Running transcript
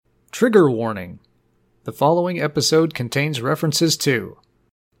Trigger warning. The following episode contains references to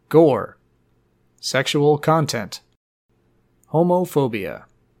gore, sexual content, homophobia,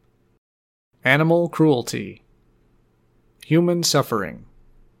 animal cruelty, human suffering,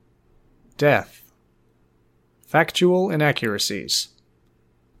 death, factual inaccuracies,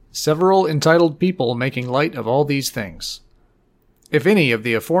 several entitled people making light of all these things. If any of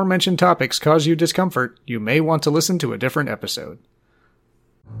the aforementioned topics cause you discomfort, you may want to listen to a different episode.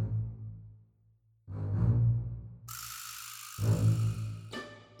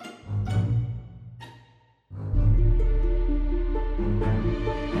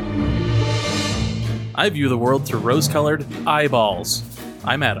 I view the world through rose-colored eyeballs.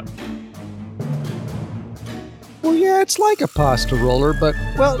 I'm Adam. Well, yeah, it's like a pasta roller, but,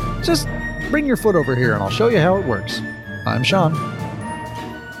 well, just bring your foot over here and I'll show you how it works. I'm Sean.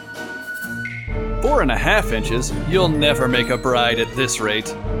 4.5 inches? You'll never make a bride at this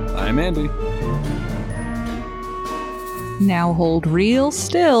rate. I'm Andy. Now hold real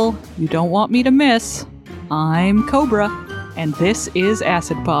still. You don't want me to miss. I'm Cobra, and this is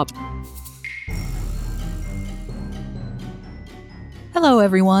Acid Pop. Hello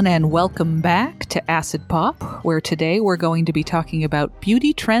everyone, and welcome back to Acid Pop, where today we're going to be talking about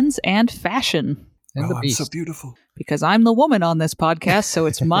beauty trends and fashion. And the beast. I'm so beautiful. Because I'm the woman on this podcast, so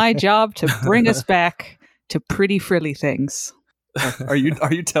it's my job to bring us back to pretty frilly things. Are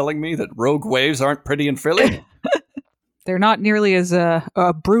you telling me that rogue waves aren't pretty and frilly? They're not nearly as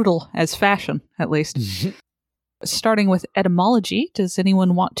brutal as fashion, at least. Starting with etymology, does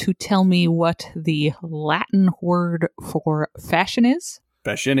anyone want to tell me what the Latin word for fashion is?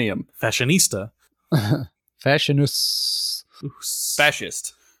 Fascinium. Fashionista. Fashionus.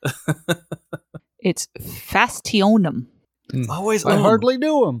 Fascist. It's fastionum, Always I hardly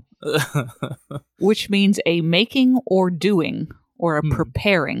knew him. which means a making or doing, or a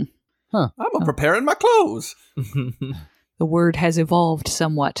preparing. I'm preparing my clothes. The word has evolved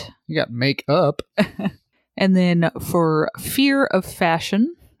somewhat. You got make up. And then for fear of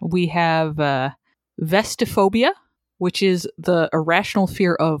fashion, we have vestophobia, which is the irrational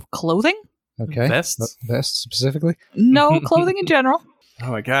fear of clothing. Okay. Vests? Vests specifically? No, clothing in general.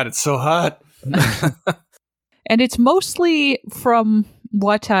 Oh my god, it's so hot. And it's mostly, from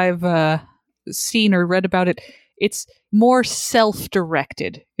what I've seen or read about it, it's more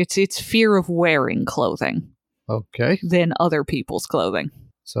self-directed. It's fear of wearing clothing Okay. than other people's clothing.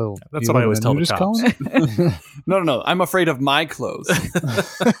 So That's you what I live always in a tell the nudist cops. colony? No. I'm afraid of my clothes.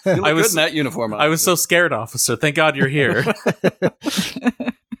 You look good in that uniform. I was so scared, officer. Thank God you're here.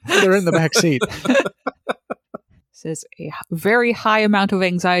 They're in the back seat. Says a very high amount of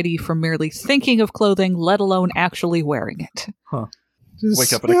anxiety from merely thinking of clothing, let alone actually wearing it.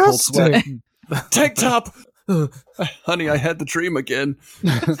 Wake up in a cold sweat. Disgusting. Tank top. Honey, I had the dream again.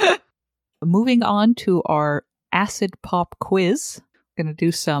 Moving on to our acid pop quiz. Going to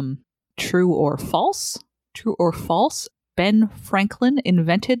do some true or false. True or false, Ben Franklin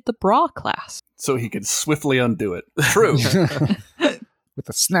invented the bra clasp. So he could swiftly undo it. True. With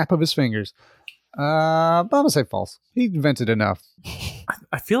the snap of his fingers. I'm going to say false. He invented enough.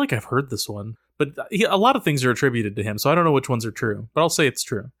 I feel like I've heard this one, but a lot of things are attributed to him, so I don't know which ones are true, but I'll say it's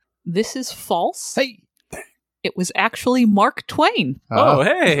true. This is false. Hey! It was actually Mark Twain. Oh,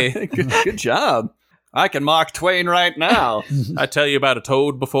 hey. Good job. I can mock Twain right now. I tell you about a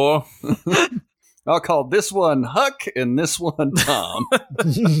toad before. I'll call this one Huck and this one Tom.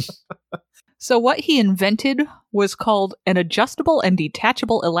 So what he invented was called an adjustable and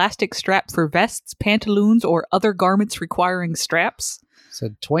detachable elastic strap for vests, pantaloons, or other garments requiring straps.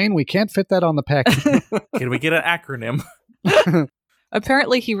 Said, Twain, we can't fit that on the package. Can we get an acronym?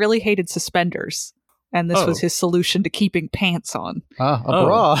 Apparently he really hated suspenders, and this was Oh. his solution to keeping pants on. A Oh.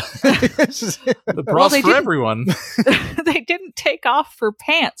 bra. The bras they for didn't- everyone. They didn't take off for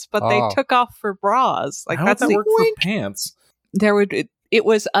pants, but they Oh. took off for bras. Like How would that's that the work for pants? it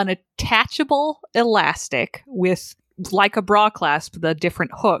was an attachable elastic with, like a bra clasp, the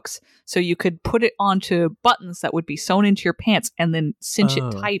different hooks, so you could put it onto buttons that would be sewn into your pants and then cinch Oh.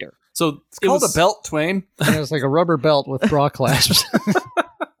 it tighter. So It's called a belt, Twain. It was like a rubber belt with bra clasps.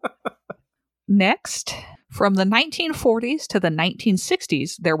 Next, from the 1940s to the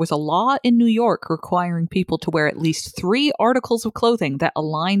 1960s, there was a law in New York requiring people to wear at least 3 articles of clothing that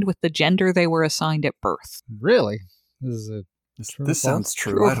aligned with the gender they were assigned at birth. Really? This is a true or This false? sounds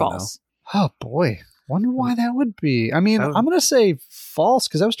true. True or I don't false? Oh, boy. Wonder why that would be. I mean, Oh. I'm going to say false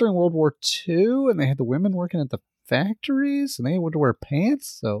because that was during World War II and they had the women working at the factories and they would wear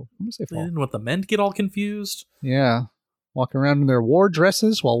pants. So I'm going to say They false. didn't want the men to get all confused. Yeah. Walking around in their war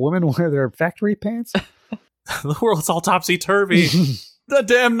dresses while women wear their factory pants. The world's all topsy-turvy. The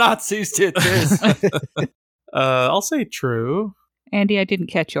damn Nazis did this. I'll say true. Andy, I didn't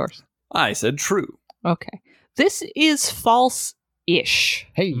catch yours. I said true. Okay. This is false-ish.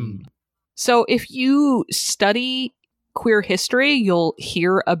 Hey. So if you study queer history, you'll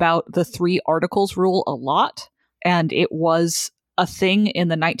hear about the 3 articles rule a lot. And it was a thing in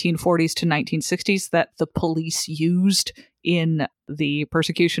the 1940s to 1960s that the police used in the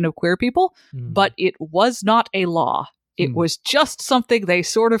persecution of queer people, but it was not a law. It was just something they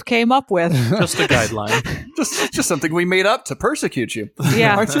sort of came up with. Just a guideline. just something we made up to persecute you.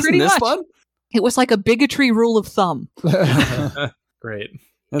 Yeah, Aren't you pretty this much. fun? It was like a bigotry rule of thumb. Great.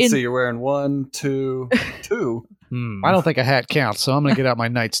 Let's see, you're wearing 1, 2, 2. I don't think a hat counts, so I'm going to get out my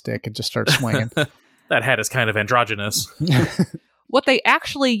nightstick and just start swinging. That hat is kind of androgynous. What they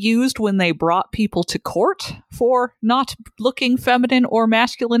actually used when they brought people to court for not looking feminine or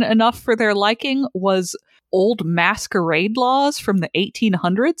masculine enough for their liking was old masquerade laws from the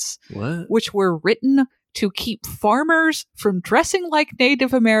 1800s, which were written to keep farmers from dressing like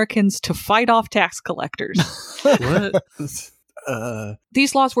Native Americans to fight off tax collectors. What?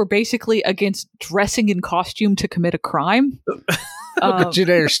 These laws were basically against dressing in costume to commit a crime. Look at you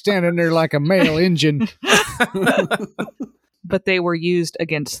there, standing there like a male Indian. But they were used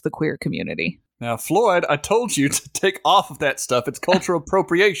against the queer community. Now, Floyd, I told you to take off of that stuff. It's cultural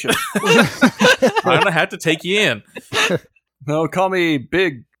appropriation. I'm going to have to take you in. No, call me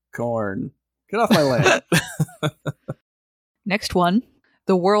Big Corn. Get off my land. Next one.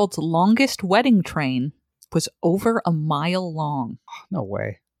 The world's longest wedding train was over a mile long. No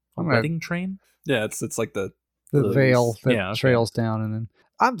way. A wedding train? Yeah, it's like the veil that Yeah, okay. trails down, and then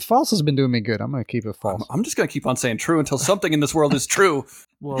false has been doing me good. I'm going to keep it false. I'm just going to keep on saying true until something in this world is true.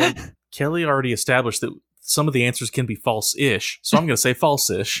 Well, Kelly already established that some of the answers can be false-ish, so I'm going to say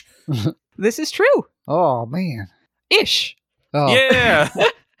false-ish. This is true. Oh man. Ish. Oh. Yeah!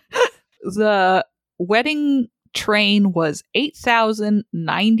 The wedding train was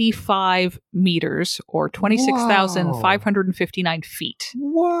 8,095 meters or 26,559 feet.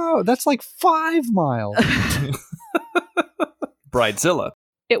 Whoa, that's like 5 miles. Bridezilla.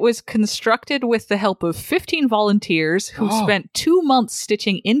 It was constructed with the help of 15 volunteers who spent 2 months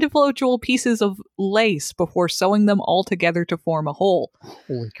stitching individual pieces of lace before sewing them all together to form a whole.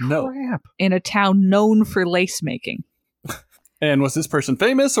 Holy No. crap. In a town known for lace making. And was this person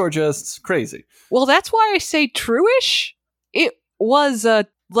famous or just crazy? Well, that's why I say true-ish. It was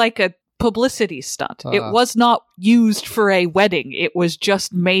like a publicity stunt. It was not used for a wedding. It was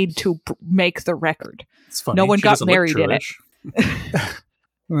just made to make the record. It's funny. No one She got doesn't look married in it. Jewish.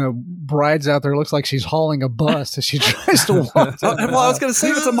 The bride's out there looks like she's hauling a bus as she tries to walk. Well, I was going to say,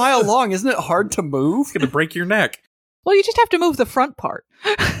 if it's a mile long, isn't it hard to move? It's going to break your neck. Well, you just have to move the front part.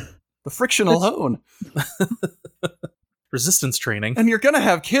 The friction alone. Resistance training. And you're going to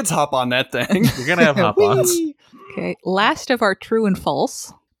have kids hop on that thing. You're going to have hop-ons. Whee! Okay, last of our true and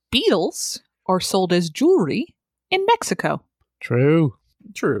false. Beetles are sold as jewelry in Mexico. True.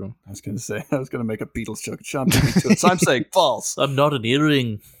 True. I was going to make a Beatles joke. Sean beat me to it, so I'm saying false. I'm not an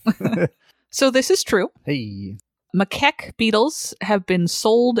earring. So this is true. Hey. Macaque beetles have been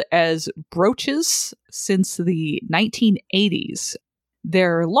sold as brooches since the 1980s.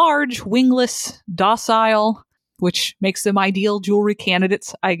 They're large, wingless, docile, which makes them ideal jewelry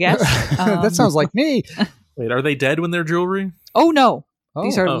candidates, I guess. That sounds like me. Wait, are they dead when they're jewelry? Oh no, Oh.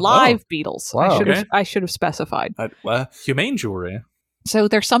 these are live beetles. Wow. I should have specified. Humane jewelry. So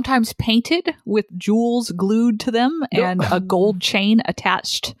they're sometimes painted with jewels glued to them and a gold chain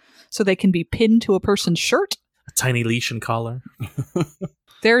attached so they can be pinned to a person's shirt. A tiny leash and collar.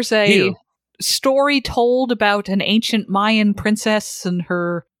 There's a Ew. story told about an ancient Mayan princess and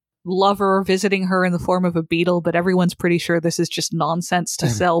her lover visiting her in the form of a beetle, but everyone's pretty sure this is just nonsense to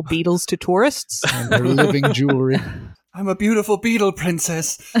sell beetles to tourists. And their living jewelry. I'm a beautiful beetle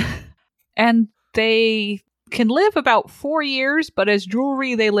princess. And they can live about 4 years, but as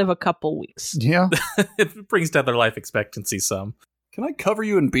jewelry, they live a couple weeks. Yeah. It brings down their life expectancy some. Can I cover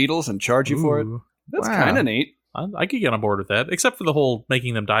you in beetles and charge you for it? Ooh. That's Wow. kind of neat. I could get on board with that, except for the whole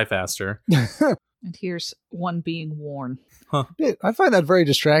making them die faster. And here's one being worn. I find that very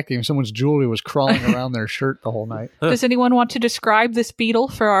distracting if someone's jewelry was crawling around their shirt the whole night. Does anyone want to describe this beetle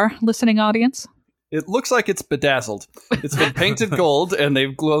for our listening audience? It looks like it's bedazzled. It's been painted gold, and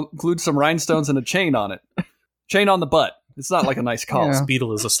they've glued some rhinestones and a chain on it. Chain on the butt. It's not like a nice collar. Yeah.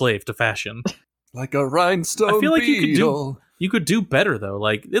 Beetle is a slave to fashion. Like a rhinestone I feel like beetle. you could do better though.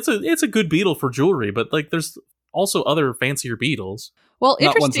 Like it's a good beetle for jewelry, but like there's also other fancier beetles. Well,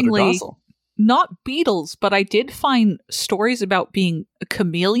 Not ones that are interestingly, docile. not beetles, but I did find stories about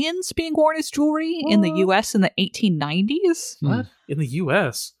chameleons being worn as jewelry in the U.S. in the 1890s. What? In the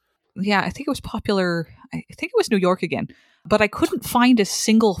U.S.? Yeah, I think it was popular. I think it was New York again, but I couldn't find a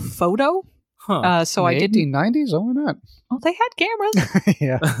single photo. Huh. So I In the didn't. 1890s? Oh, why not? Well, they had cameras.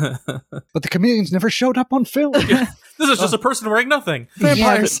 Yeah. But the chameleons never showed up on film. This is just a person wearing nothing.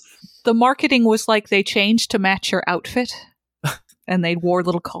 Vampires. The marketing was like they changed to match your outfit. And they wore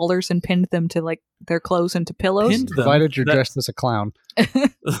little collars and pinned them to like their clothes into pillows. Pinned them? Provided you're That- dressed as a clown.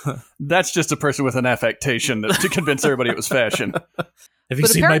 That's just a person with an affectation to convince everybody it was fashion. Have you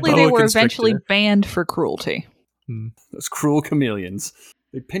But seen my apparently boa they were constrictor? eventually banned for cruelty. Those cruel chameleons.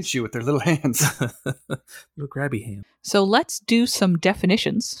 They pinch you with their little hands. Little grabby hand. So let's do some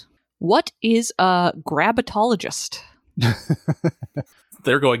definitions. What is a grabatologist?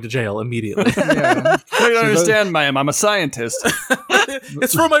 They're going to jail immediately. Yeah. I don't understand, ma'am. I'm a scientist.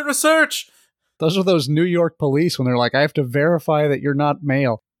 It's for my research. Those are those New York police when they're like, I have to verify that you're not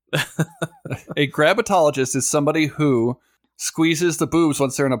male. A grabatologist is somebody who squeezes the boobs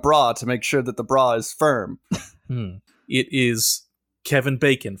once they're in a bra to make sure that the bra is firm. It is Kevin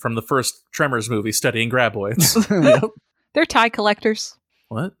Bacon from the first Tremors movie studying graboids. They're tie collectors.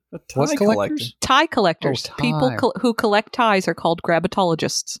 What? A What's tie collectors? Tie collectors. Oh, People tie. who collect ties are called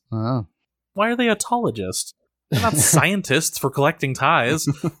grabatologists. Oh. Why are they autologists? They're not scientists for collecting ties.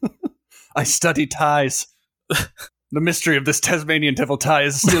 I study ties. The mystery of this Tasmanian devil tie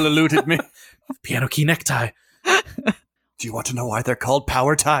has still eluded me. Piano key necktie. Do you want to know why they're called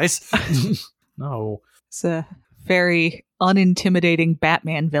power ties? No. It's a very unintimidating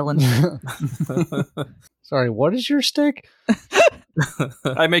Batman villain. Sorry, what is your stick?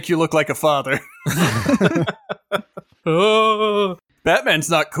 I make you look like a father. Oh. Batman's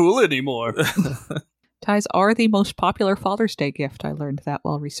not cool anymore. Ties are the most popular Father's Day gift. I learned that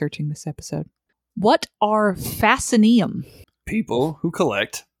while researching this episode. What are fascinium? People who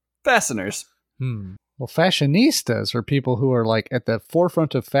collect fasteners. Well, fashionistas are people who are like at the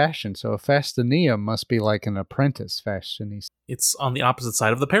forefront of fashion. So a fastinium must be like an apprentice fashionista. It's on the opposite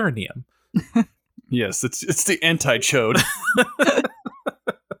side of the perineum. Yes, it's the anti-chode.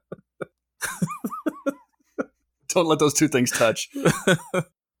 Don't let those two things touch.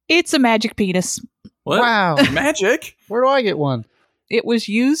 It's a magic penis. What? Wow. Magic? Where do I get one? It was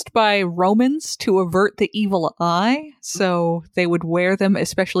used by Romans to avert the evil eye, so they would wear them,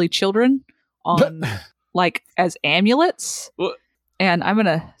 especially children, on like as amulets. What? And I'm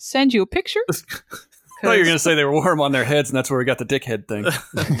gonna send you a picture. I thought you were going to say they were warm on their heads, and that's where we got the dickhead thing.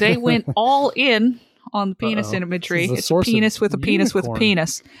 They went all in on the penis Uh-oh. imagery. This is the It's a source of penis with a penis with a unicorn.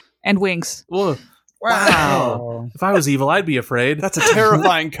 penis and wings. Whoa. Wow. If I was evil, I'd be afraid. That's a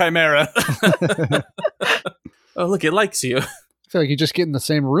terrifying chimera. Oh, look, it likes you. I feel like you just get in the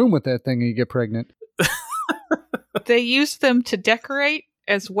same room with that thing and you get pregnant. They used them to decorate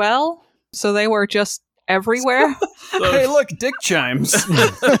as well, so they were just everywhere. Hey, look, dick chimes.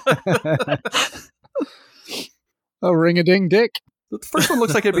 A ring-a-ding-dick. The first one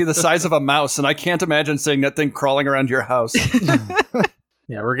looks like it'd be the size of a mouse, and I can't imagine seeing that thing crawling around your house.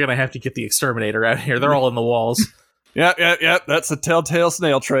 Yeah, we're going to have to get the exterminator out here. They're all in the walls. Yep. That's a telltale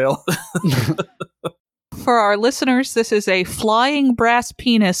snail trail. For our listeners, this is a flying brass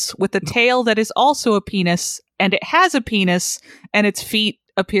penis with a tail that is also a penis, and it has a penis, and its feet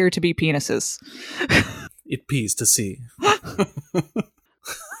appear to be penises. It pees to see.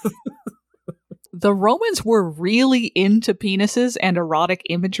 The Romans were really into penises and erotic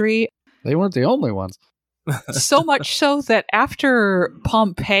imagery, They weren't the only ones. so much so that after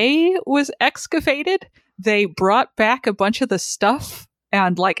Pompeii was excavated, they brought back a bunch of the stuff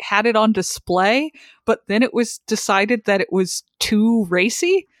and like had it on display, but then it was decided that it was too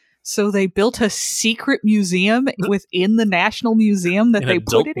racy, so they built a secret museum within the National Museum that An they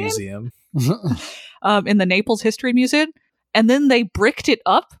adult put it museum. in the Naples History Museum, and then they bricked it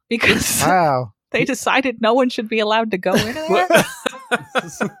up because Wow. they decided no one should be allowed to go in there.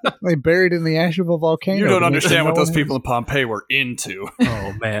 They buried in the ash of a volcano. You don't to make sure understand what no those one people in Pompeii were into.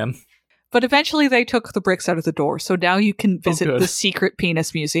 Oh, man. But eventually they took the bricks out of the door, so now you can visit good. the secret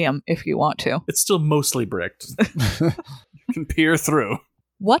penis museum if you want to. It's still mostly bricked. You can peer through.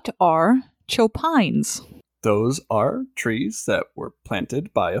 What are chopines? Those are trees that were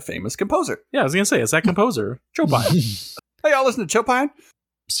planted by a famous composer. Yeah, I was going to say, it's that composer, Chopin. Hey, y'all listen to Chopin?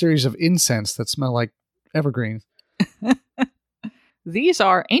 Series of incense that smell like evergreen. These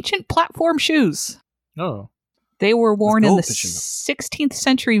are ancient platform shoes. Oh. They were worn in the gold fishing. 16th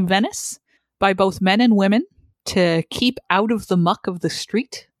century Venice by both men and women to keep out of the muck of the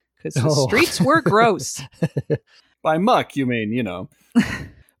street, because the Oh. streets were gross. By muck, you mean,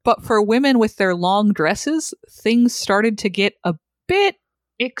 But for women with their long dresses, things started to get a bit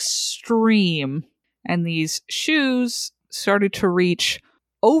extreme. And these shoes started to reach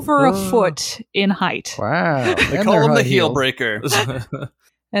over a foot in height. Wow. They And call they're him the high heel heeled. breaker.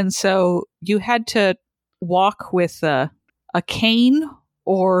 And so you had to walk with a cane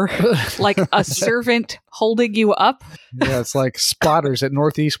or like a servant holding you up. Yeah, it's like spotters at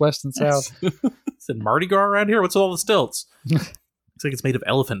Northeast, West, and South. Is it Mardi Gras around here? What's with all the stilts? Looks like it's made of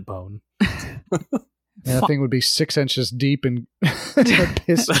elephant bone. And that thing would be 6 inches deep and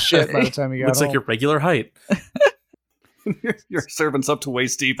piss and shit by the time you got Looks home. like your regular height. Your servant's up to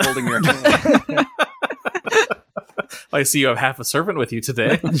waist deep holding your hand. I see you have half a servant with you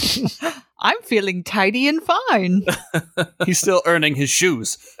today. I'm feeling tidy and fine. He's still earning his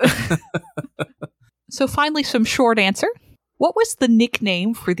shoes. So finally, some short answer. What was the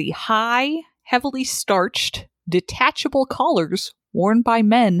nickname for the high, heavily starched, detachable collars worn by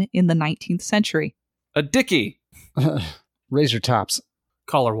men in the 19th century? A dickie. Razor tops.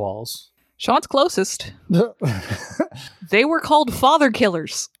 Collar walls. Sean's closest. They were called father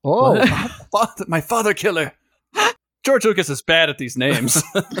killers. Oh, My father killer. George Lucas is bad at these names.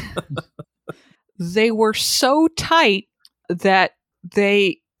 They were so tight that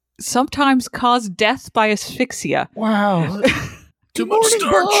they sometimes caused death by asphyxia. wow. Too much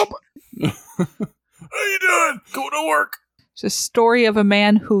starch. Bob. How you doing? Go to work. It's a story of a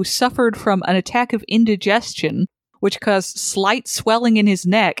man who suffered from an attack of indigestion, which caused slight swelling in his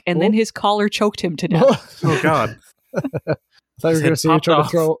neck, and then his collar choked him to death. Oh, God. I thought you were His going head to say he popped tried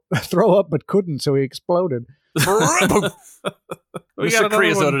off. to throw up but couldn't, so he exploded. We got Mr. another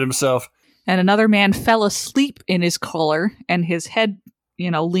Creosoted one. himself. And another man fell asleep in his collar, and his head,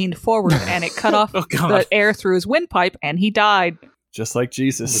 leaned forward, and it cut off Oh, God. the air through his windpipe, and he died. Just like The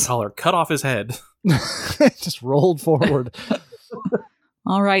Jesus. collar cut off his head. Just rolled forward.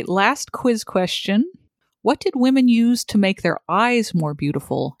 All right, last quiz question. What did women use to make their eyes more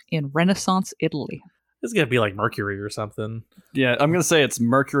beautiful in Renaissance Italy? It's gonna be like mercury or something. Yeah, I'm going to say it's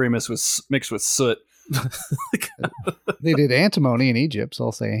mercury mixed with soot. They did antimony in Egypt, so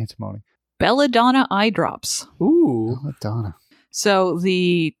I'll say antimony. Belladonna eye drops. Ooh. Madonna. So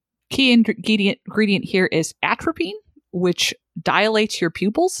the key ingredient here is atropine, which dilates your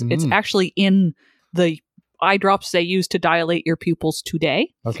pupils. It's actually in the eye drops they use to dilate your pupils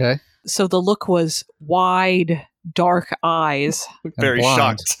today. Okay. So the look was wide, dark eyes Very blind.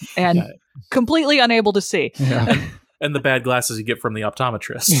 shocked. and completely unable to see. Yeah. And the bad glasses you get from the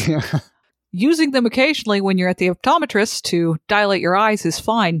optometrist. Yeah. Using them occasionally when you're at the optometrist to dilate your eyes is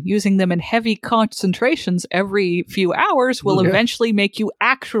fine. Using them in heavy concentrations every few hours will Yeah. eventually make you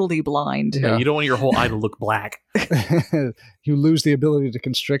actually blind. Yeah, you don't want your whole eye to look black. You lose the ability to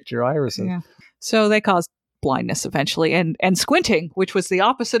constrict your irises. Yeah. So they caused blindness eventually and squinting, which was the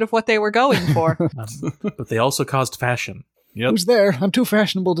opposite of what they were going for. But they also caused fashion. Yep. Who's there? I'm too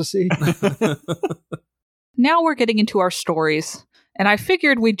fashionable to see. Now we're getting into our stories. And I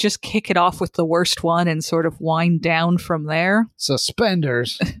figured we'd just kick it off with the worst one and sort of wind down from there.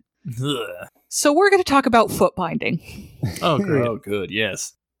 Suspenders. Ugh. So we're going to talk about foot binding. Oh, great. Oh, good.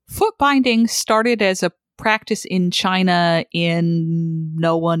 Yes. Foot binding started as a practice in China in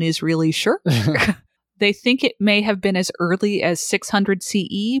no one is really sure. They think it may have been as early as 600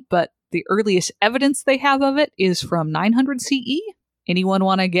 CE, but the earliest evidence they have of it is from 900 CE. Anyone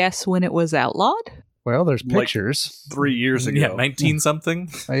want to guess when it was outlawed? Well, there's Like- pictures. 3 years ago. Yeah, 19 something.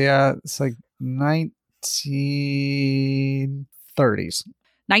 Yeah, it's like 1930s.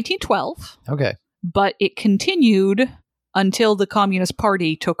 1912, Okay. but it continued until the Communist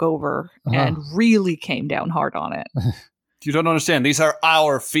Party took over and really came down hard on it. You don't understand. These are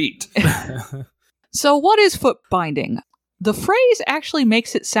our feet. So what is foot binding? The phrase actually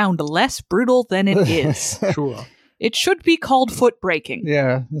makes it sound less brutal than it is. Sure. It should be called foot breaking.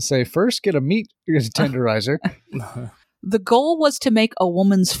 Yeah, let's say first get a meat tenderizer. The goal was to make a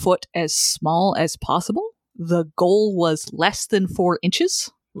woman's foot as small as possible. The goal was less than 4 inches.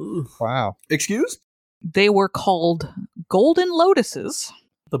 Ooh. Wow. Excuse? They were called golden lotuses,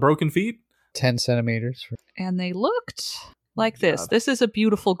 The broken feet? 10 centimeters. and they looked like this. This is a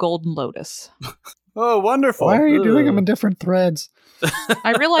beautiful golden lotus. Oh, wonderful. Why are you doing them in different threads?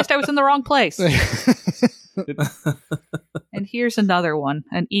 I realized I was in the wrong place. And here's another one,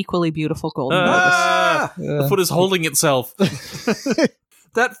 an equally beautiful golden lotus. Ah! The foot is holding itself.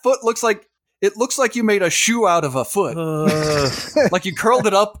 That foot looks like you made a shoe out of a foot. Like you curled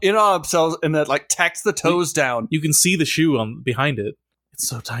it up in on themselves and then like tacked the toes down. You can see the shoe on behind it. It's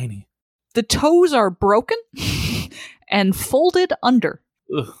so tiny. The toes are broken and folded under.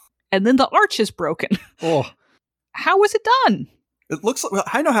 Ugh. And then the arch is broken. Oh, How was it done? It looks like,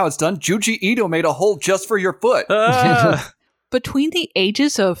 I know how it's done. Juji Ito made a hole just for your foot. Between the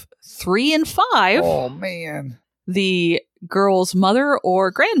ages of 3 and 5, Oh, man. the girl's mother or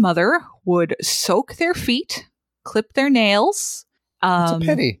grandmother would soak their feet, clip their nails, It's a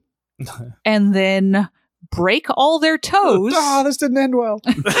pity. and then break all their toes Oh, this didn't end well.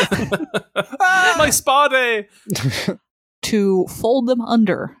 My spa day. to fold them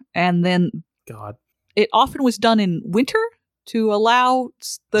under. And then God. it often was done in winter to allow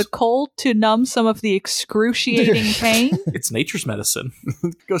the cold to numb some of the excruciating pain. It's nature's medicine.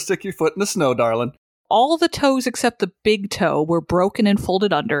 Go stick your foot in the snow, darling. All the toes except the big toe were broken and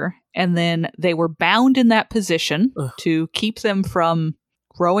folded under, and then they were bound in that position to keep them from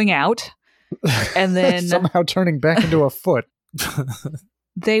growing out. And then Somehow turning back into a foot.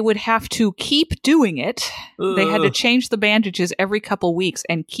 they would have to keep doing it. They had to change the bandages every couple weeks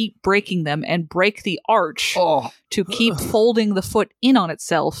and keep breaking them and break the arch to keep folding the foot in on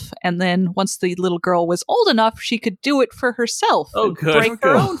itself. And then once the little girl was old enough, she could do it for herself. Oh, and good. break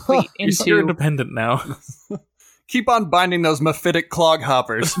her own feet You're into. independent now. Keep on binding those mephitic clog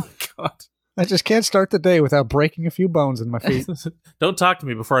hoppers. God. I just can't start the day without breaking a few bones in my feet. Don't talk to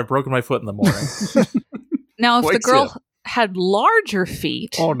me before I've broken my foot in the morning. Now, if the Wakes girl you. had larger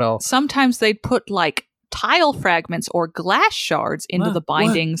feet, Oh, no. sometimes they'd put like tile fragments or glass shards into What? the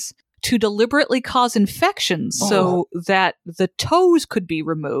bindings to deliberately cause infections so that the toes could be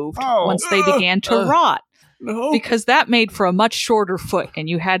removed once they began to rot. No. Because that made for a much shorter foot and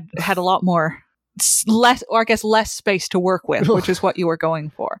you had a lot more less, or I guess less space to work with, which is what you were going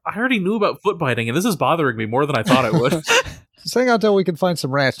for. I already knew about foot biting, and this is bothering me more than I thought it would. Just hang out until we can find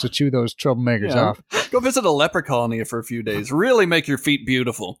some rats to chew those troublemakers Yeah. off. Go visit a leper colony for a few days. Really make your feet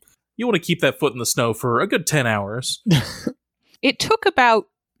beautiful. You want to keep that foot in the snow for a good 10 hours. It took about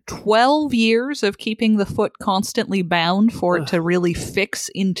 12 years of keeping the foot constantly bound for it to really fix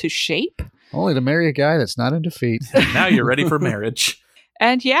into shape. Only to marry a guy that's not into feet. Now you're ready for marriage.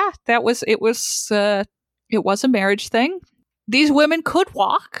 And yeah, it was a marriage thing. These women could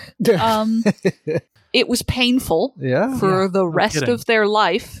walk. It was painful Yeah. for the rest kidding. of their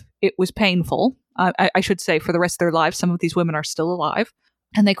life. It was painful. I should say for the rest of their lives. Some of these women are still alive.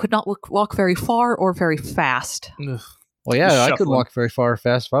 And they could not walk very far or very fast. Ugh. Well, yeah, I could Shuffling. walk very far or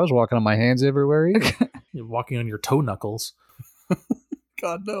fast if I was walking on my hands everywhere. Either. You're walking on your toe knuckles.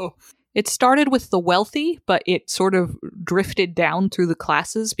 God, no. It started with the wealthy, but it sort of drifted down through the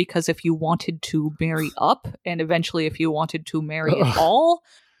classes because if you wanted to marry up, and eventually if you wanted to marry at all,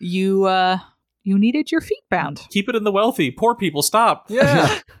 you needed your feet bound. Keep it in the wealthy. Poor people, stop.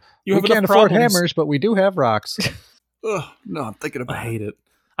 Yeah. You we have can't enough afford problems. hammers, but we do have rocks. Ugh, no, I'm thinking I about it. hate it.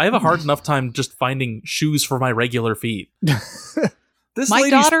 I have a hard enough time just finding shoes for my regular feet. This My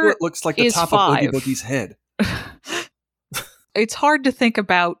lady's daughter foot looks like the is top 5. of Oogie Boogie's head. It's hard to think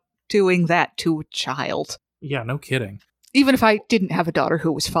about doing that to a child. Yeah, no kidding. Even if I didn't have a daughter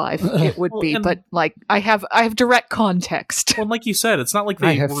who was 5, it would Well, be. and- But like, I have direct context. Well, like you said, it's not like I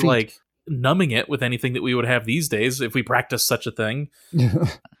they have were feet. like numbing it with anything that we would have these days if we practice such a thing.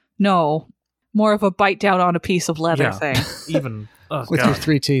 No, more of a bite down on a piece of leather Yeah. thing. Even, oh With your God.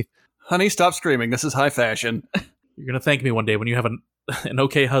 3 teeth. Honey, stop screaming. This is high fashion. You're going to thank me one day when you have an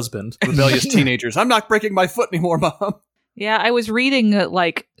okay husband. Rebellious teenagers. I'm not breaking my foot anymore, Mom. Yeah, I was reading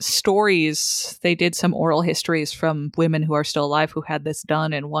like stories. They did some oral histories from women who are still alive who had this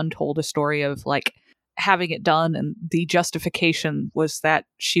done, and one told a story of like having it done, and the justification was that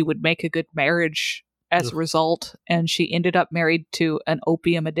she would make a good marriage as a Ugh. result, and she ended up married to an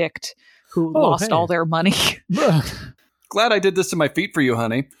opium addict who Oh, lost hey. all their money. Glad I did this to my feet for you,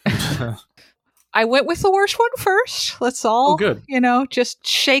 honey. I went with the worst one first. Let's all, Oh, good. just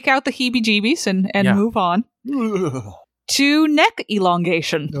shake out the heebie-jeebies and Yeah. move on Ugh. to neck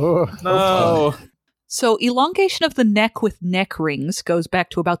elongation. Oh, No. So elongation of the neck with neck rings goes back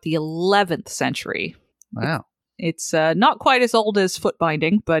to about the 11th century. wow. It's not quite as old as foot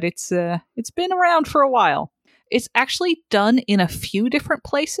binding, but it's been around for a while. It's actually done in a few different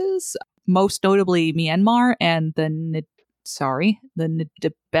places, most notably Myanmar and the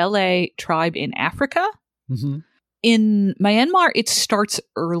Ndebele tribe in Africa. Mm-hmm. In Myanmar, it starts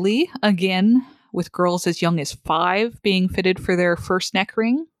early, again, with girls as young as 5 being fitted for their first neck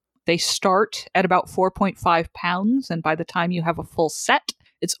ring. They start at about 4.5 pounds, and by the time you have a full set,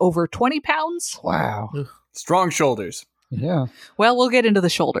 it's over 20 pounds. Wow. Strong shoulders. Yeah. Well, we'll get into the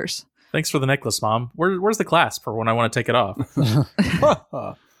shoulders. Thanks for the necklace, Mom. Where's the clasp for when I want to take it off?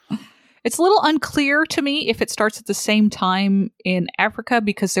 It's a little unclear to me if it starts at the same time in Africa,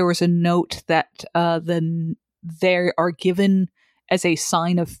 because there was a note that they are given as a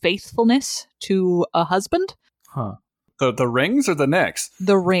sign of faithfulness to a husband. Huh. The rings or the necks?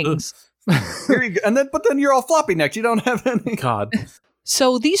 The rings. Here you go. But then you're all floppy necked. You don't have any. God.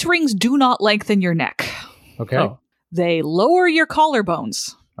 So these rings do not lengthen your neck. Okay. Oh. They lower your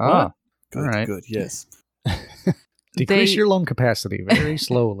collarbones. Ah, Good, all right. good, yes. Decrease They- your lung capacity very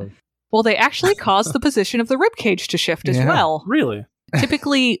slowly. Well, they actually cause the position of the rib cage to shift as Yeah. well. Really?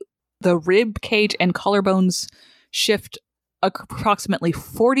 Typically, the rib cage and collarbones shift approximately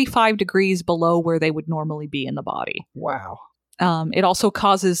 45 degrees below where they would normally be in the body. Wow. It also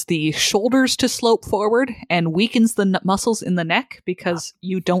causes the shoulders to slope forward and weakens the muscles in the neck because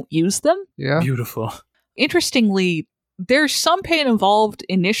you don't use them. Yeah. Beautiful. Interestingly, there's some pain involved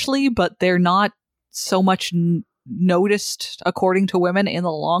initially, but they're not so much noticed according to women in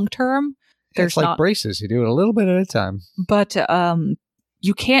the long term. It's like braces. You do it a little bit at a time. But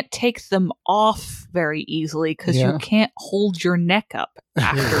you can't take them off very easily because Yeah. you can't hold your neck up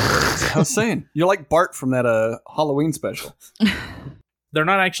afterwards. I was saying, you're like Bart from that Halloween special. They're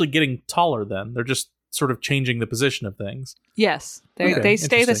not actually getting taller then. They're just sort of changing the position of things. Yes, Okay, they stay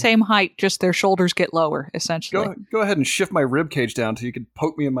the interesting. same height, just their shoulders get lower, essentially. Go ahead and shift my rib cage down so you can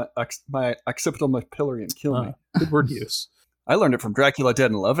poke me in my occipital papillary and kill me. Good word use. I learned it from Dracula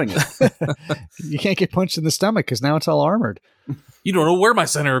Dead and loving it. You can't get punched in the stomach because now it's all armored. You don't know where my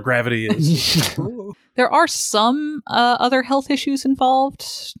center of gravity is. There are some other health issues involved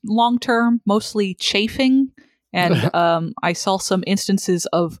long term, mostly chafing. And I saw some instances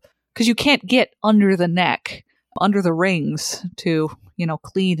of, because you can't get under the neck, under the rings to,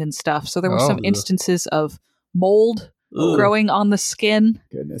 clean and stuff. So there were some Oh. instances of mold Ugh. growing on the skin.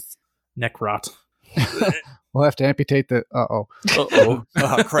 Goodness. Neck rot. We'll have to amputate the. Uh-oh. Uh-oh.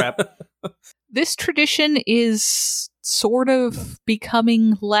 Oh, crap. This tradition is sort of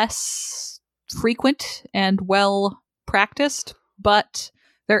becoming less frequent and well practiced, but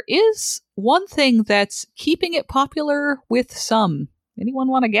there is one thing that's keeping it popular with some. Anyone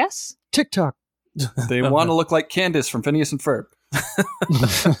want to guess? TikTok. They want to look like Candace from Phineas and Ferb.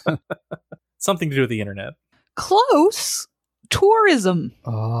 Something to do with the internet. Close. Tourism.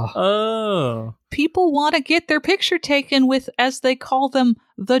 Oh. Oh. People want to get their picture taken with, as they call them,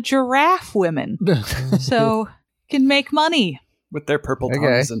 the giraffe women. So can make money. With their purple Okay.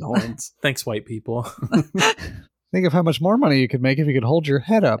 tongues and horns. Thanks, white people. Think of how much more money you could make if you could hold your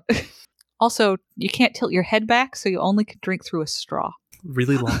head up. Also, you can't tilt your head back, so you only can drink through a straw.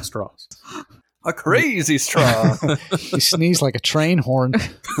 Really long straws. A crazy straw. You sneeze like a train horn.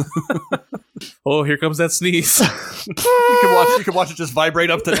 Oh, here comes that sneeze. You can watch it just vibrate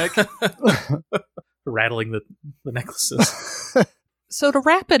up the neck. Rattling the necklaces. So to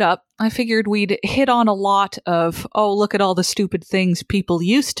wrap it up, I figured we'd hit on a lot of, oh, look at all the stupid things people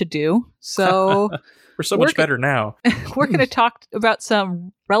used to do. So We're so much better now. we're going to talk about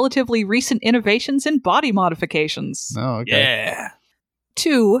some relatively recent innovations in body modifications. Oh, okay. Yeah.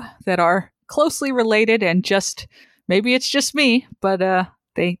 Two that are closely related and just, maybe it's just me, but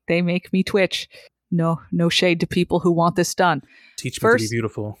they make me twitch. No shade to people who want this done. Teach me First- to be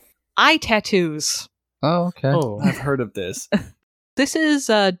beautiful. Eye tattoos. Oh, okay. Oh. I've heard of this. This is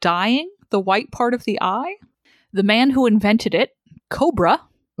dyeing the white part of the eye. The man who invented it, Cobra,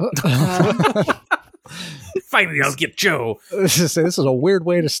 Finally, I'll get Joe. this is a weird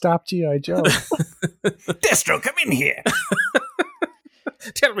way to stop G.I. Joe. Destro, come in here.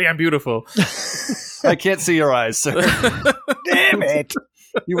 Tell me I'm beautiful. I can't see your eyes, sir. Damn it.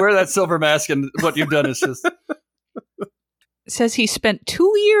 You wear that silver mask and what you've done is just... says he spent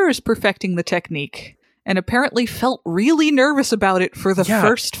 2 years perfecting the technique and apparently felt really nervous about it for the Yeah.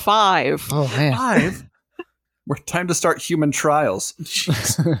 first 5. Oh, man. 5? We're time to start human trials.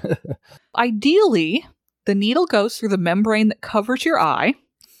 Ideally, the needle goes through the membrane that covers your eye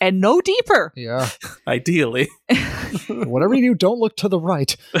and no deeper. Yeah. Ideally. Whatever you do, don't look to the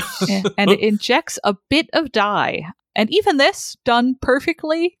right. And it injects a bit of dye. And even this, done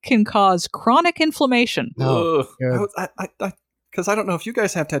perfectly, can cause chronic inflammation. No. Ugh. Good. Because I don't know if you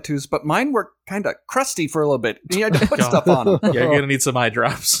guys have tattoos, but mine were kind of crusty for a little bit. You had to put stuff on them. Yeah, you're going to need some eye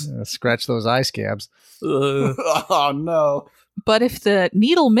drops. Scratch those eye scabs. Ugh. Oh, no. But if the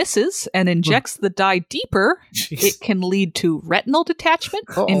needle misses and injects the dye deeper, Jeez. it can lead to retinal detachment,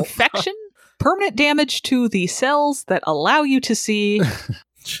 Uh-oh. infection, permanent damage to the cells that allow you to see.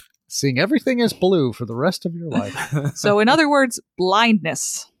 Seeing everything as blue for the rest of your life. So, in other words,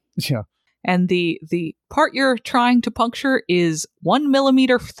 blindness. Yeah. And the part you're trying to puncture is 1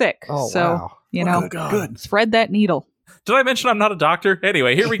 millimeter thick. Oh, so, wow. you know, Good. thread that needle. Did I mention I'm not a doctor?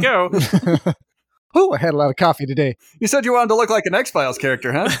 Anyway, here we go. Oh, I had a lot of coffee today. You said you wanted to look like an X-Files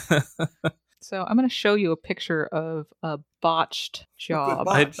character, huh? So, I'm going to show you a picture of a botched job.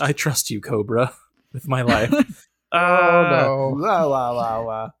 botch. I trust you, Cobra, with my life. Oh, no.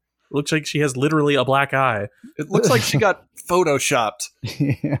 Wow. Looks like she has literally a black eye. It looks like she got photoshopped.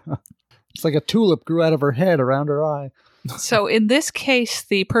 Yeah. It's like a tulip grew out of her head around her eye. So in this case,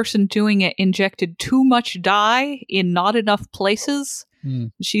 the person doing it injected too much dye in not enough places.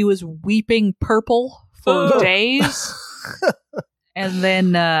 She was weeping purple for days. And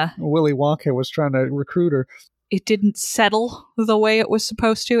then Willy Wonka was trying to recruit her. it didn't settle the way it was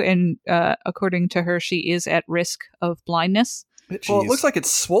supposed to. And according to her, she is at risk of blindness. Well, it looks like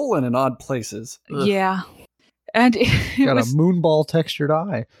it's swollen in odd places. Ugh. Yeah. And it Got was, a moonball textured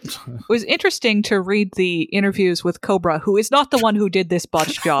eye. was interesting to read the interviews with Cobra, who is not the one who did this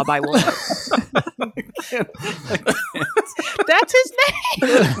botch job, I will note. That's his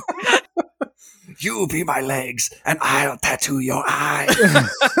name. You be my legs, and I'll tattoo your eye.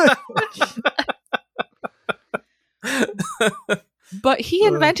 But he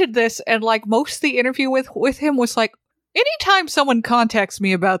invented this, and like most of the interview with him was like, anytime someone contacts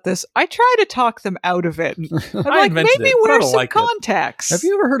me about this, I try to talk them out of it. I'm like, invented maybe it, but I wear don't some like it." contacts. Have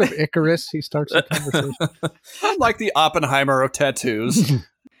you ever heard of Icarus? He starts the conversation. I'm like the Oppenheimer of tattoos.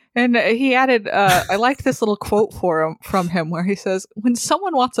 And he added, I liked this little quote from him where he says, when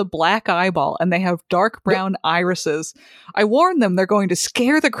someone wants a black eyeball and they have dark brown irises, I warn them they're going to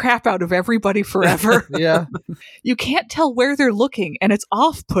scare the crap out of everybody forever. Yeah. You can't tell where they're looking, and it's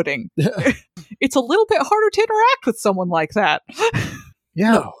off-putting. It's a little bit harder to interact with someone like that.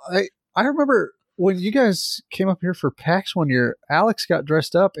 Yeah. No. I remember when you guys came up here for PAX one year, Alex got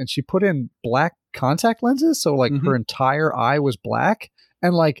dressed up and she put in black contact lenses. So like her entire eye was black.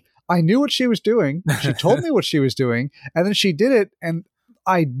 And like, I knew what she was doing. She told me what she was doing. And then she did it. And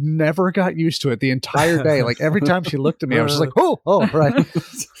I never got used to it the entire day. Like every time she looked at me, I was just like, oh, right.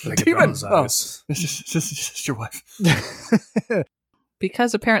 Like a Demon. bronze Oh, eyes. it's just your wife.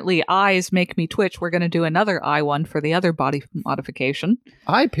 Because apparently eyes make me twitch, we're going to do another eye one for the other body modification.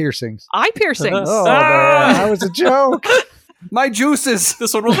 Eye piercings. Eye piercings. Oh, man. That was a joke. My juices.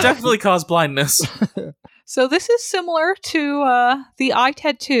 This one will definitely cause blindness. So this is similar to the eye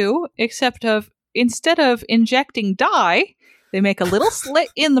tattoo, except instead of injecting dye, they make a little slit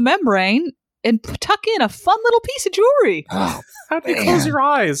in the membrane and tuck in a fun little piece of jewelry. Oh, How do you Man. close your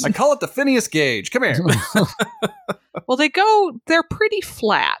eyes? I call it the Phineas gauge. Come here. Well, they're pretty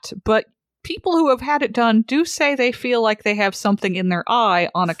flat, but people who have had it done do say they feel like they have something in their eye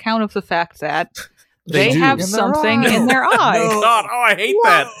on account of the fact that they do. have In their something eye. in their eye. Oh, God. Oh, I hate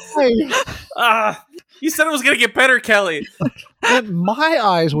that. Why? You said it was going to get better, Kelly. And my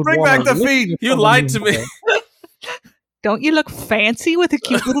eyes would Bring wanna back the lick feet. me You from lied the to me. moonball. Don't you look fancy with a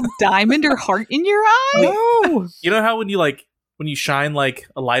cute little diamond or heart in your eye? No. You know how when you shine like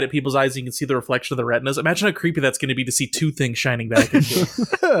a light at people's eyes, you can see the reflection of the retinas? Imagine how creepy that's going to be to see two things shining back at you.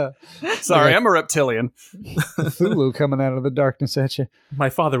 Sorry, I'm a reptilian. Cthulhu coming out of the darkness at you. My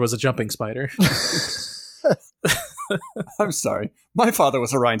father was a jumping spider. I'm sorry. My father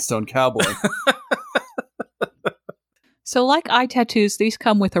was a rhinestone cowboy. So like eye tattoos, these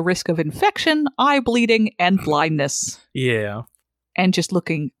come with a risk of infection, eye bleeding, and blindness. Yeah. And just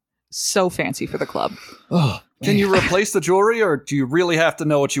looking so fancy for the club. Oh, Can you replace the jewelry, or do you really have to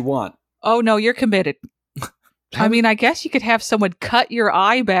know what you want? Oh no, you're committed. I mean, I guess you could have someone cut your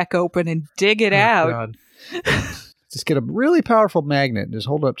eye back open and dig it out. God. just get a really powerful magnet and just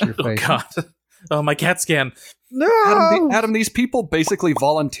hold it up to your Oh, face. God. Oh, my CAT scan. No. Adam, these people basically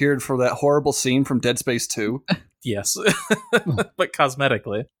volunteered for that horrible scene from Dead Space 2. Yes. But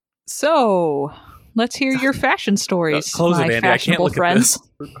cosmetically. So, let's hear your fashion stories, Close my it, Andy. I can't fashionable look friends. at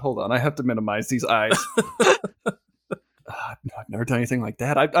this. Hold on, I have to minimize these eyes. I've never done anything like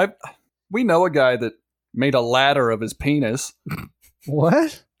that. We know a guy that made a ladder of his penis.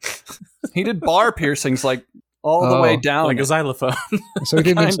 What? He did bar piercings like all the Oh, way down. Like a xylophone. So he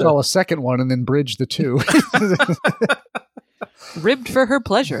didn't Kinda. install a second one and then bridge the two. Ribbed for her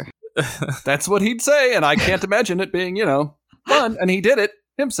pleasure. That's what he'd say, and I can't imagine it being, fun. And he did it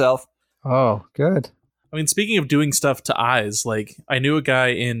himself. Oh, good. I mean, speaking of doing stuff to eyes, like, I knew a guy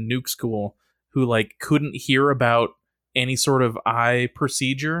in nuke school who, like, couldn't hear about any sort of eye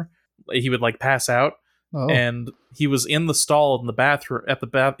procedure. He would, like, pass out. Oh. And he was in the stall in the bathroom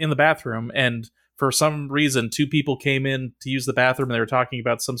in the bathroom, and for some reason 2 people came in to use the bathroom and they were talking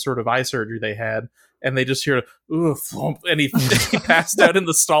about some sort of eye surgery they had, and they just hear ooh thump, and he passed out in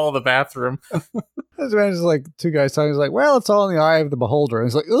the stall of the bathroom. This man is like 2 guys talking. He's like, well, it's all in the eye of the beholder. And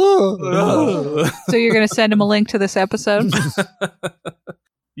he's like, oh. So you're going to send him a link to this episode?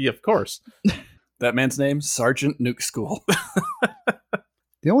 Yeah, of course. That man's name, Sergeant Nuke School.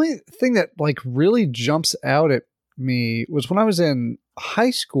 The only thing that like really jumps out at me was when I was in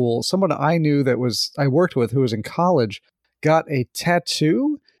high school, someone I knew I worked with who was in college got a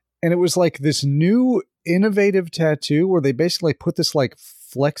tattoo, and it was like this new innovative tattoo where they basically put this like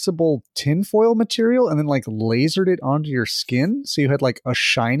flexible tinfoil material and then like lasered it onto your skin. So you had like a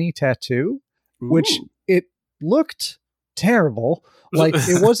shiny tattoo, which it looked terrible. Like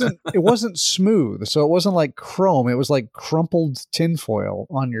it wasn't smooth. So it wasn't like chrome. It was like crumpled tinfoil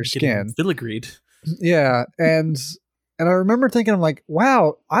on your skin. Filigreed. Yeah. And I remember thinking, I'm like,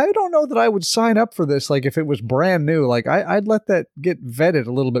 wow, I don't know that I would sign up for this. Like if it was brand new, like I'd let that get vetted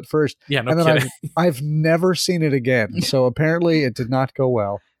a little bit first. Yeah, no and then kidding. I've never seen it again. So apparently it did not go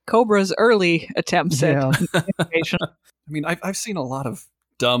well. Cobra's early attempts at innovation. I mean, I've seen a lot of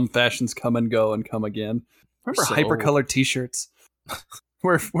dumb fashions come and go and come again. Remember So- hypercolored T-shirts,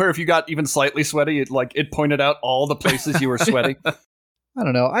 where if you got even slightly sweaty, it pointed out all the places you were sweaty. I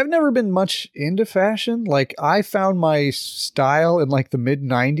don't know. I've never been much into fashion. Like I found my style in like the mid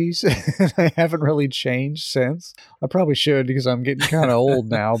 90s and I haven't really changed since. I probably should because I'm getting kind of old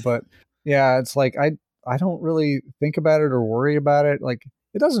now, but yeah, it's like I don't really think about it or worry about it. Like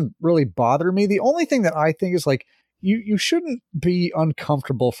it doesn't really bother me. The only thing that I think is like you shouldn't be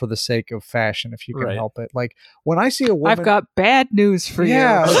uncomfortable for the sake of fashion if you can Right. help it. Like when I see a woman, I've got bad news for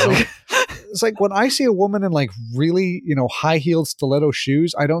yeah, you. it's like when I see a woman in like really, high-heeled stiletto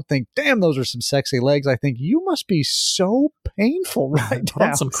shoes, I don't think, damn, those are some sexy legs. I think you must be so painful right Put now.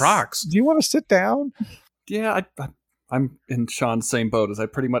 on some Crocs. Do you want to sit down? Yeah, I'm in Sean's same boat as I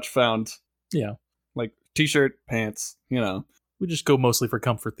pretty much found. Yeah. Like T-shirt, pants, We just go mostly for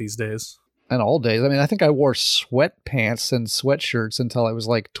comfort these days. And all days. I mean, I think I wore sweatpants and sweatshirts until I was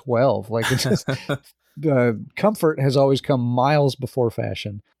like 12. Like it's just, comfort has always come miles before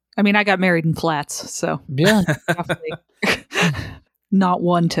fashion. I mean, I got married in flats, so Yeah. definitely not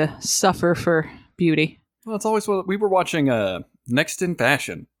one to suffer for beauty. Well, it's always what we were watching. Next in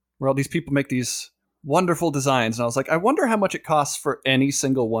Fashion, where all these people make these wonderful designs, and I was like, I wonder how much it costs for any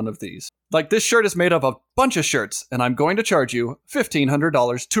single one of these. Like this shirt is made up of a bunch of shirts, and I'm going to charge you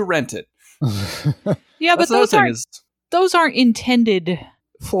 $1,500 to rent it. Yeah, but That's another those aren't intended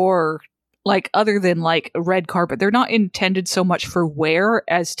for like other than like a red carpet. They're not intended so much for wear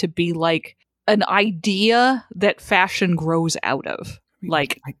as to be like an idea that fashion grows out of.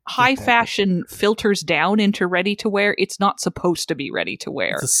 Like I get high that. fashion filters down into ready to wear. It's not supposed to be ready to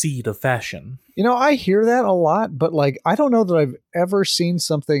wear. It's a seed of fashion. I hear that a lot, but like, I don't know that I've ever seen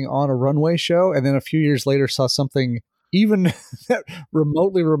something on a runway show and then a few years later saw something even that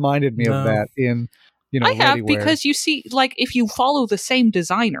remotely reminded me No. of that in, I have ready-wear. because you see, like, if you follow the same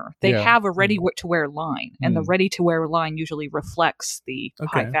designer, they Yeah. have a ready to wear line, and the Mm. ready to wear line usually reflects the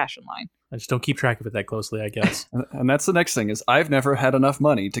Okay. high fashion line. I just don't keep track of it that closely, I guess. And that's the next thing is I've never had enough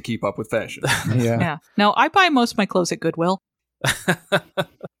money to keep up with fashion. Yeah. Yeah. No, I buy most of my clothes at Goodwill.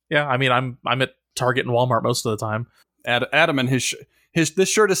 Yeah, I mean, I'm at Target and Walmart most of the time. Adam and his this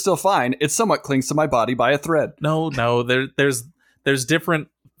shirt is still fine. It somewhat clings to my body by a thread. No, there's different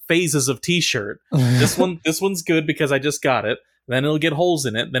phases of T-shirt. This one's good because I just got it. Then it'll get holes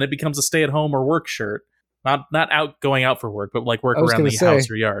in it. Then it becomes a stay-at-home or work shirt. Not going out for work, but like work I was around gonna the say,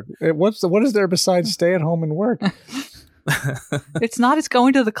 house or yard. What is there besides stay at home and work? It's not as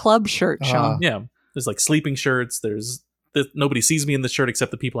going to the club shirt, Sean. Yeah, there's like sleeping shirts. Nobody sees me in this shirt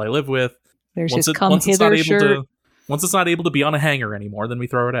except the people I live with. There's Once his it- come once it's not hither able shirt. to- Once it's not able to be on a hanger anymore, then we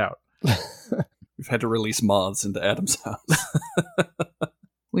throw it out. We've had to release moths into Adam's house.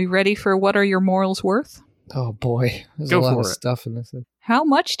 We ready for what are your morals worth? Oh boy, there's Go a lot for of it. stuff in this. How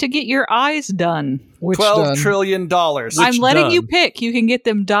much to get your eyes done? Which $12 done? trillion. I'm letting done? you pick. You can get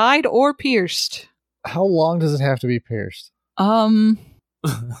them dyed or pierced. How long does it have to be pierced? I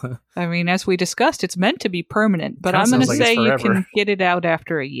mean, as we discussed, it's meant to be permanent, but Kinda I'm going to sounds like say it's you forever. can get it out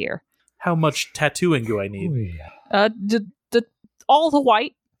after a year. How much tattooing do I need? Ooh. All the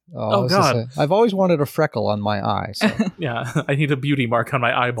white. Oh, Oh, this is God. I've always wanted a freckle on my eye. So. Yeah, I need a beauty mark on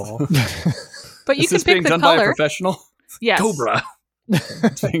my eyeball. But you Is can this pick being the done by a color. professional? Yes. Cobra.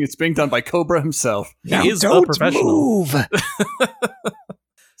 It's being done by Cobra himself. He is a professional. move.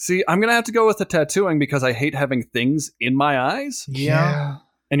 See, I'm going to have to go with the tattooing because I hate having things in my eyes. Yeah.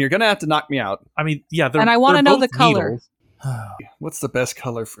 And you're going to have to knock me out. I mean, yeah. And I wanna they're know both the color. needles. What's the best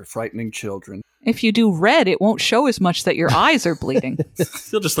color for frightening children? If you do red, it won't show as much that your eyes are bleeding.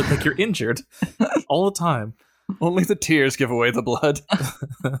 You'll just look like you're injured all the time. Only the tears give away the blood.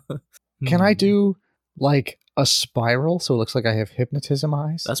 Can I do like a spiral so it looks like I have hypnotism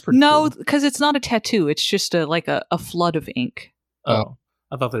eyes? That's pretty No, cool. because it's not a tattoo. It's just a flood of ink. Oh,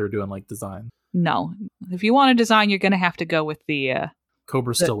 I thought they were doing like design. No. If you want a design, you're going to have to go with the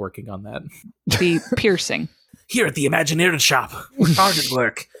Cobra's still working on that. piercing. here at the Imagineering shop. Target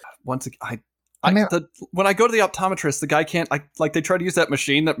work. Once again, I mean, when I go to the optometrist, the guy can't. They try to use that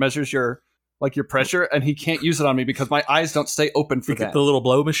machine that measures your pressure, and he can't use it on me because my eyes don't stay open for You get that. the little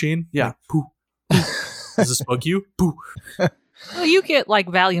blow machine. Yeah. Like, poo. Does this bug you? Poo. Well, you get like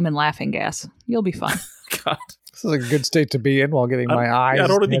Valium and laughing gas. You'll be fine. God. this is a good state to be in while getting my eyes. I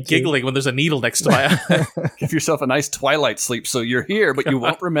don't want to be tattooed. giggling when there's a needle next to my eye. Give yourself a nice twilight sleep, so you're here, but you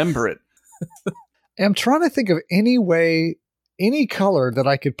won't remember it. I'm trying to think of any way, any color that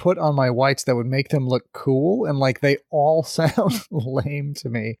I could put on my whites that would make them look cool, and like they all sound lame to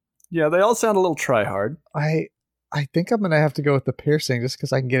me. Yeah, they all sound a little try-hard. I think I'm gonna have to go with the piercing just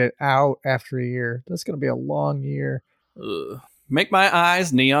because I can get it out after a year. That's gonna be a long year. Ugh. Make my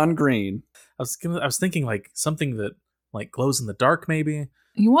eyes neon green. I was thinking like something that like glows in the dark, maybe.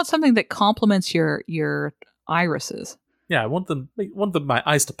 You want something that complements your irises. Yeah, I want my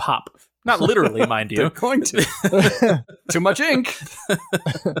eyes to pop. Not literally, mind They're you. going to. Too much ink.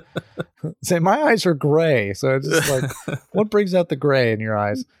 Say my eyes are gray, so it's just like what brings out the gray in your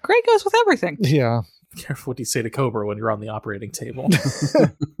eyes? Gray goes with everything. Yeah. Careful what you say to Cobra when you're on the operating table.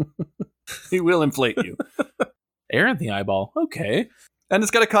 He will inflate you. Air in the eyeball. Okay. And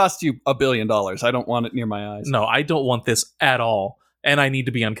it's going to cost you $1 billion. I don't want it near my eyes. No, I don't want this at all. And I need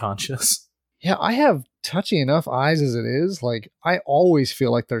to be unconscious. Yeah, I have touchy enough eyes as it is. Like, I always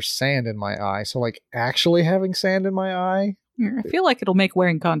feel like there's sand in my eye. So, like, actually having sand in my eye. I feel like it'll make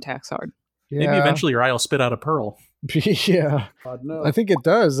wearing contacts hard. Yeah. Maybe eventually your eye will spit out a pearl. Yeah. God, no. I think it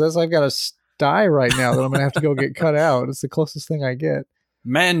does. As I've got a sty right now that I'm going to have to go get cut out. It's the closest thing I get.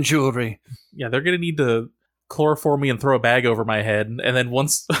 Man jewelry. Yeah, they're going to need to chloroform me and throw a bag over my head. And then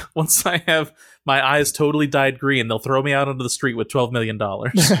once I have my eyes totally dyed green, they'll throw me out onto the street with $12 million.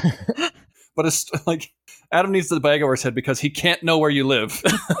 But it's like Adam needs the bag over his head because he can't know where you live.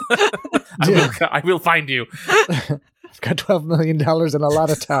 I will find you. I've got $12 million and a lot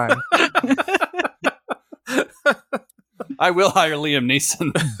of time. I will hire Liam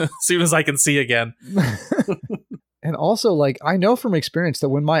Neeson. As soon as I can see again. And also, like, I know from experience that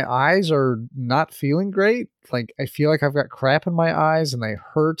when my eyes are not feeling great, like, I feel like I've got crap in my eyes and they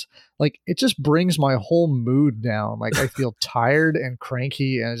hurt. Like, it just brings my whole mood down. Like, I feel tired and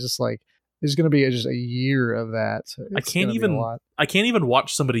cranky, and it's just like, there's going to be just a year of that. So I can't even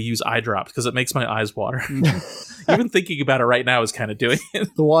watch somebody use eye drops because it makes my eyes water. Even thinking about it right now is kind of doing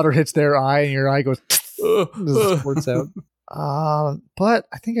it. The water hits their eye and your eye goes, just squirts out. But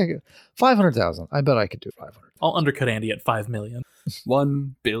I think I get 500,000. I bet I could do 500. I'll undercut Andy at $5 million.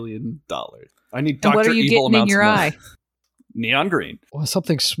 $1 billion. I need And Dr. what are you Evil getting in amounts your more. eye? Neon green. Well,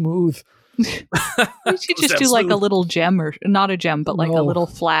 something smooth. You should just do like a little gem, or not a gem, but like a No. little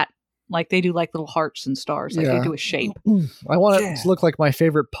flat. Like they do like little hearts and stars. Like Yeah. they do a shape. I want Yeah. it to look like my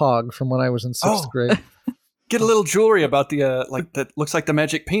favorite pug from when I was in sixth Oh. grade. Get a little jewelry about the that looks like the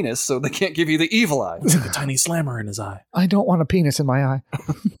magic penis, so they can't give you the evil eye. A tiny slammer in his eye. I don't want a penis in my eye.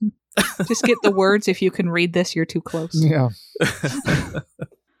 Just get the words. If you can read this, you're too close. Yeah.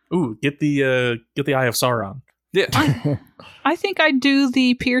 Ooh, get the eye of Sauron. Yeah. I think I'd do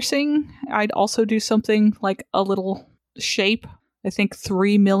the piercing. I'd also do something like a little shape. I think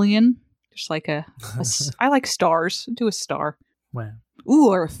 3 million. Just like I like stars. Do a star. Wow. Ooh,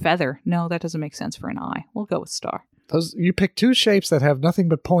 or a feather. No, that doesn't make sense for an eye. We'll go with star. You pick two shapes that have nothing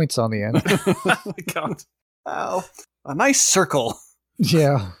but points on the end. God. Wow. A nice circle.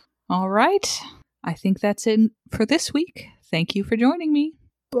 Yeah. All right. I think that's it for this week. Thank you for joining me.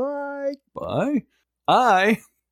 Bye. Bye. I